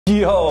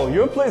Yo,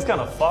 your place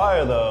kinda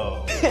fire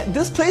though.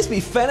 This place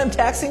be phantom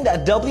taxing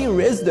that W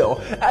Riz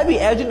though. I be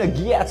edging the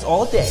Giats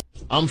all day.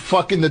 I'm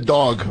fucking the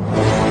dog. I'm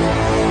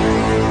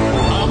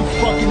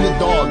fucking the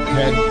dog,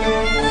 Ted.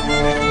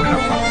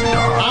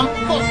 I'm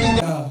fucking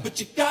the dog. But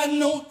you got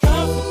no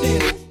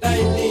confidence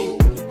lately.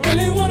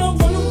 Really wanna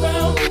run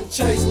around and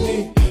chase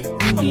me.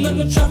 I'm not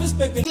no Travis,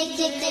 baby.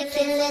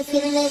 If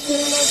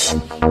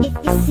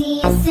you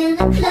see us in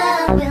the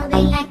club, we'll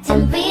be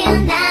acting real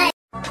nice.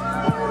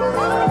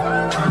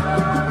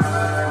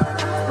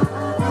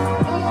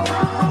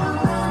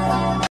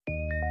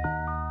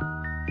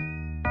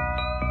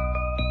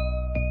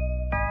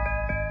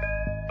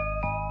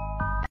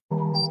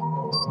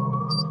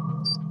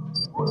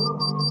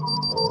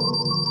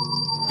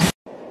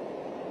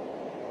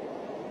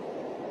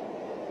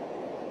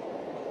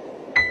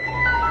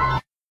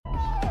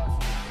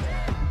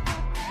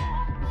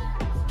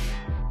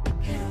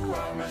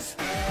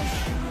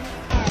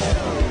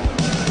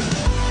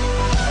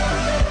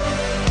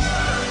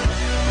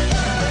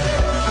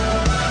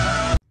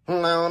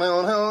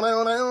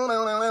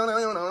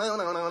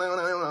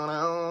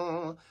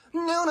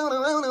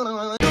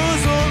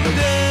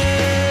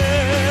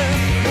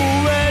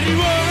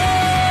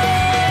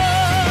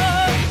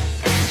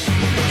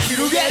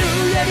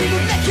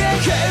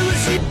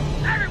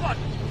 Everyone,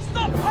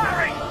 stop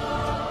firing!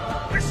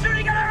 We're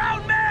shooting at our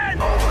own men!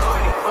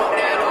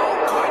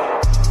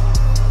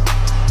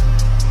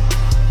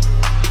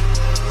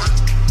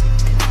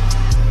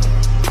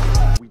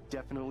 We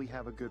definitely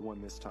have a good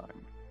one this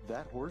time.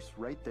 That horse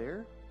right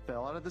there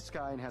fell out of the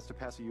sky and has to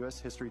pass a U.S.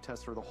 history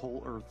test or the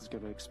whole Earth is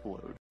going to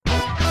explode.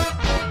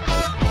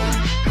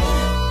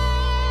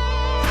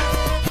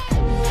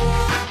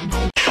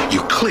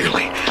 You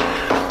clearly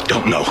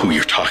don't know who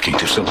you're talking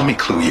to, so let me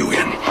clue you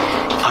in.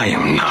 I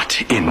am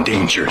not in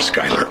danger,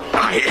 Skylar.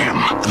 I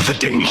am the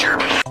danger.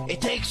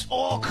 It takes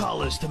all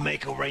colors to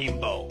make a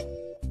rainbow.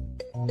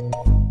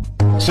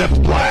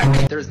 Except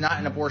black. There is not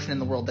an abortion in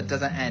the world that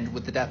doesn't end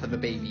with the death of a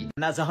baby.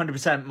 And that's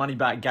 100% money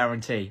back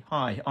guarantee.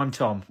 Hi, I'm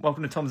Tom.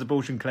 Welcome to Tom's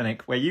Abortion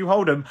Clinic, where you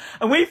hold them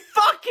and we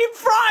fucking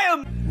fry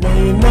them! No,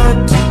 you're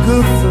not too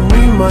good for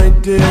me, my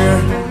dear.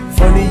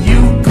 Funny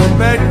you come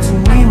back to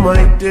me,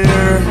 my dear.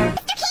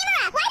 Mr.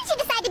 Kimura, why did you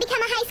decide to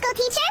become a high school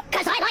teacher?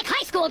 Because I like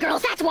high school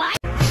girls, that's why.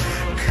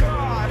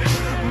 God,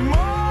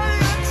 my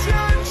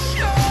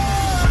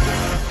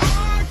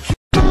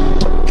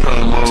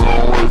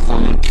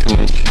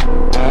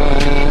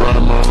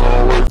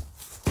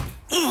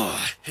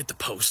Hit the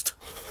post.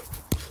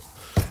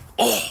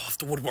 Oh, off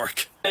the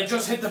woodwork. I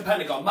just hit the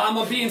Pentagon. Mom,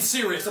 I'm being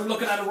serious. I'm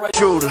looking at it right.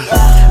 Shooter,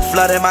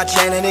 flooding my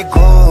chain and it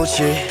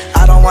Gucci.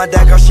 I don't want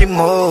that girl, she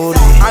moody.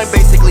 I'm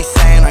basically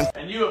saying I'm.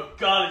 And you have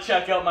got to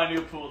check out my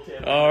new pool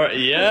table. Alright,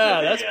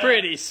 yeah, that's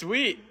pretty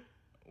sweet.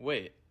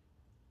 Wait,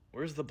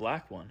 where's the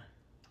black one?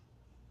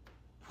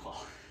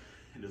 Well,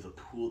 it is a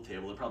pool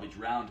table. It probably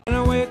drowned. When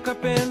I wake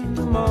up in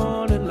the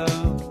morning,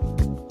 love,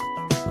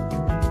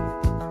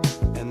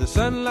 and the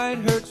sunlight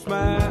hurts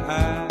my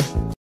eyes.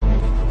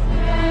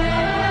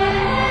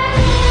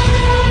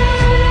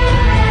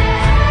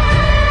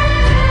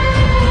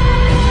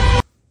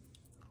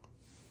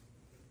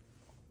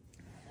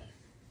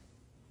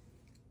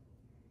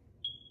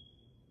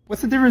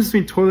 What's the difference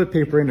between toilet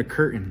paper and a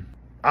curtain?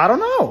 I don't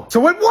know.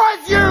 So it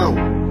was you!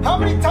 How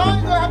many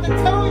times do I have to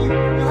tell you? You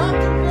have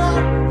to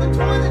grab the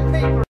toilet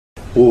paper.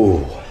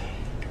 Ooh.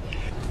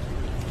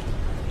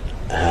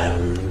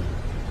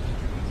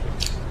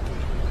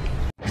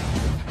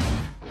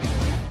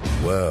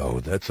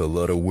 Wow, that's a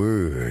lot of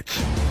words.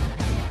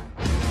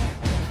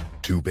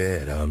 Too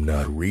bad I'm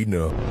not reading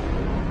them.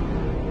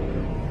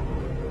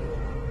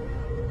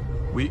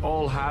 We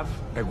all have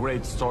a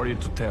great story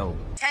to tell.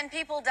 10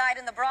 people died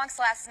in the Bronx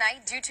last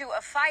night due to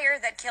a fire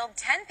that killed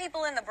 10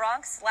 people in the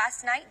Bronx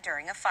last night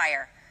during a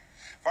fire.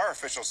 Fire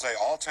officials say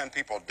all 10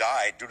 people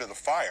died due to the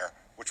fire,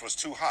 which was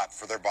too hot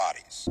for their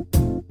bodies.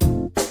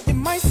 It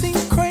might seem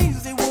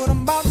crazy what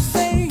I'm about to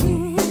say.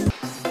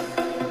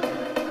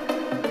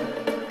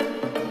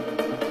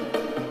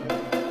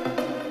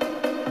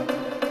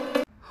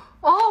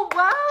 Oh,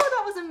 wow,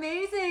 that was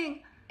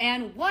amazing.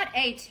 And what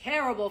a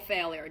terrible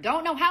failure.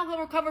 Don't know how he'll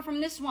recover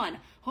from this one.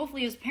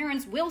 Hopefully his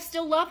parents will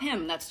still love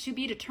him. That's to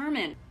be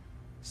determined.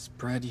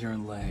 Spread your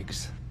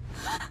legs.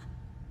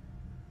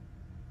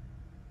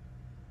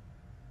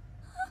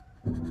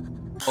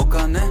 お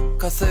金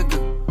稼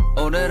ぐ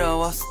俺ら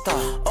はスタ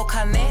ーお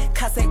金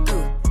稼ぐ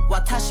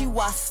私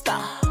はスタ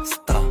ー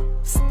スタ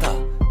ースタ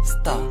ー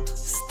スター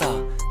スタ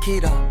ー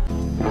キラ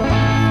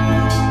ー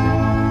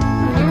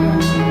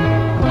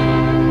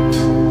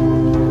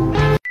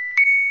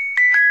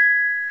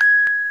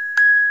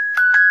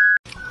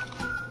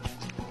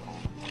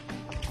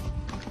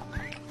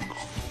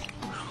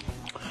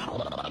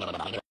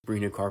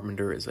Sabrina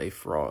Carpenter is a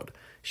fraud.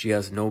 She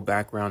has no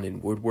background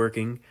in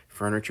woodworking,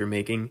 furniture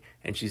making,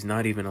 and she's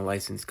not even a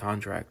licensed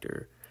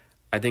contractor.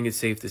 I think it's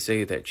safe to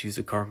say that she's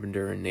a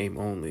carpenter in name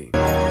only.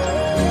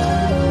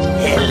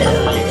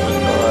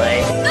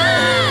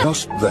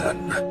 Just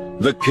then,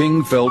 The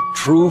king felt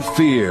true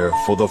fear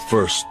for the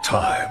first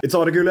time. It's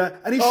Arda Güler,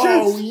 and he shoots!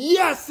 Oh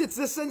yes, it's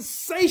a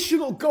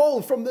sensational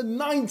goal from the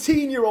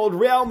 19-year-old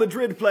Real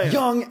Madrid player.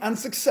 Young and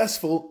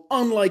successful,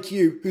 unlike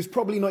you, who's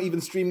probably not even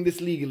streaming this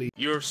legally.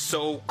 You're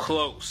so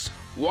close.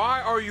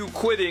 Why are you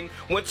quitting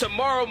when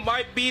tomorrow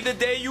might be the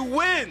day you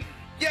win?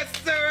 Yes,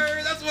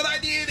 sir! That's what I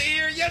needed to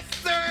hear! Yes,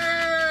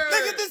 sir!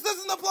 Nigga, this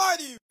doesn't apply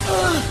to you!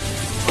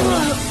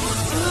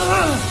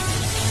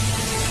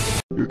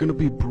 You're gonna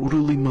be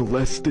brutally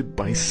molested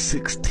by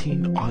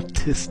 16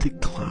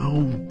 autistic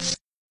clowns.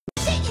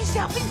 Shake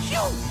yourself and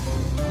shoot!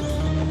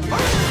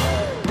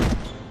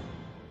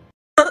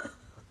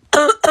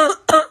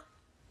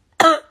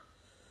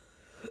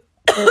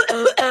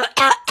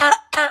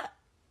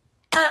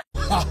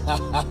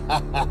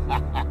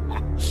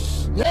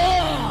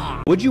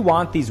 Yeah! Would you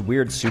want these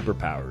weird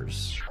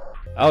superpowers?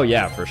 Oh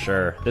yeah, for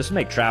sure. This would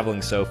make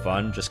traveling so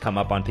fun. Just come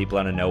up on people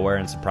out of nowhere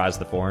and surprise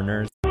the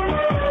foreigners.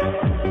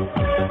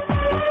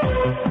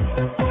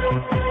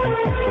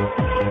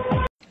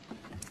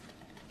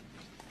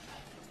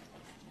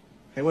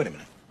 Hey, wait a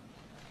minute.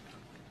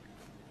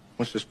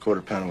 What's this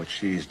quarter pounder with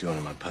cheese doing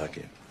in my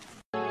pocket?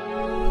 I'm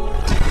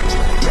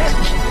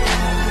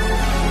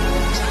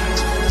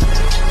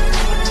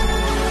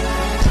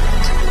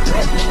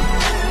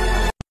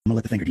gonna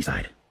let the finger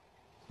decide.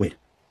 Wait.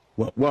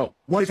 Whoa.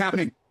 What is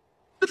happening?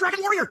 The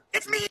Dragon Warrior!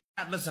 It's me!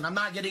 Listen, I'm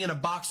not getting in a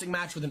boxing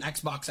match with an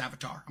Xbox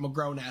avatar. I'm a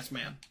grown-ass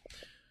man.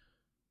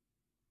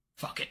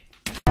 Fuck it.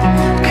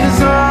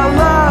 'Cause I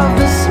love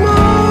the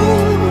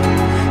small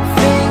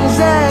things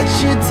that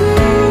you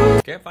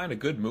do. Can't find a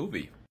good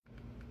movie.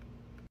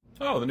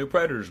 Oh, the new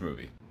Predators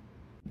movie.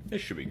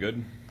 This should be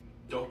good.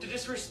 Dr.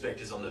 Disrespect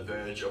is on the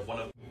verge of one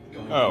of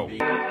going Oh. to be...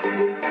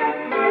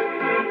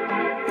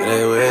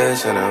 They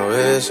wish and I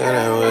wish and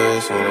I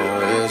wish and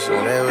I wish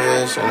and they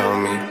wishing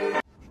on me.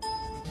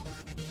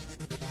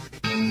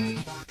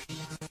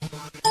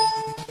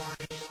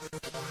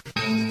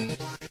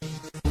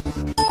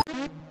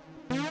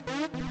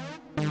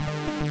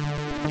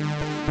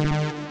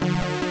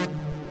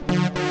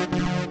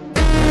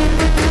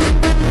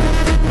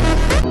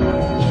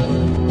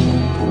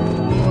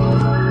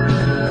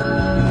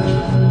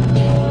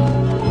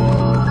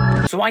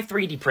 So I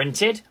 3D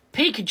printed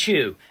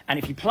Pikachu, and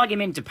if you plug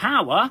him into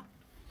power,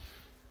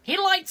 he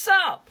lights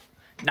up.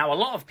 Now a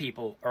lot of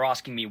people are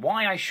asking me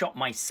why I shot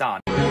my son.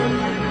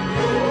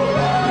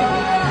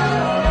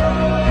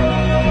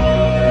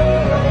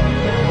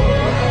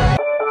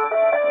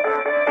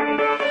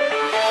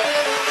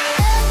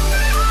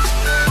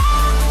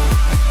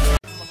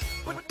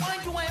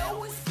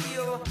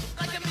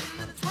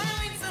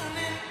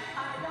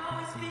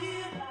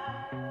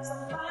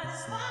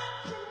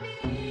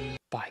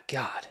 By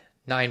God,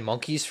 9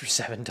 monkeys for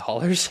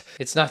 $7?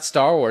 It's not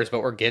Star Wars,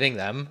 but we're getting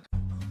them.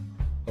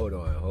 Hold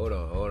on.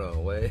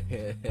 Wait.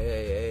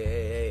 Hey!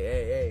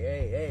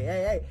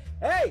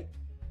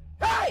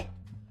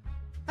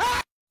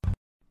 I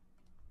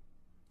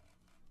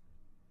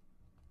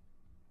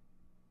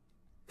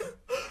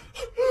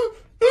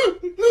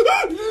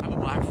have a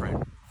black friend.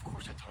 Of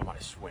course I taught him how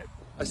to swim.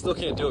 I still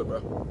can't do it, bro.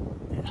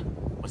 Yeah,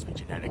 must be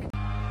genetic.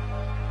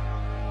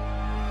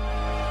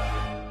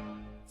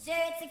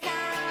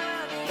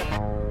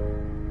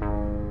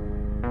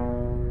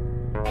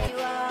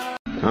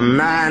 A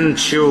man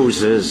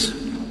chooses,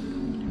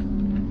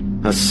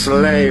 a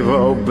slave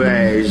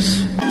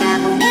obeys.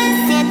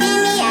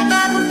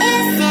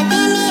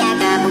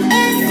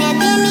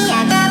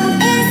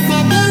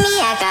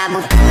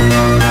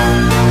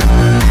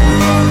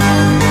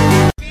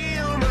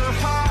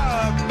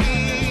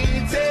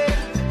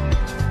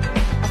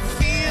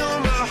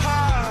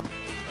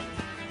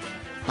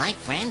 My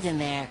friend's in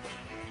there.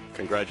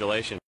 Congratulations.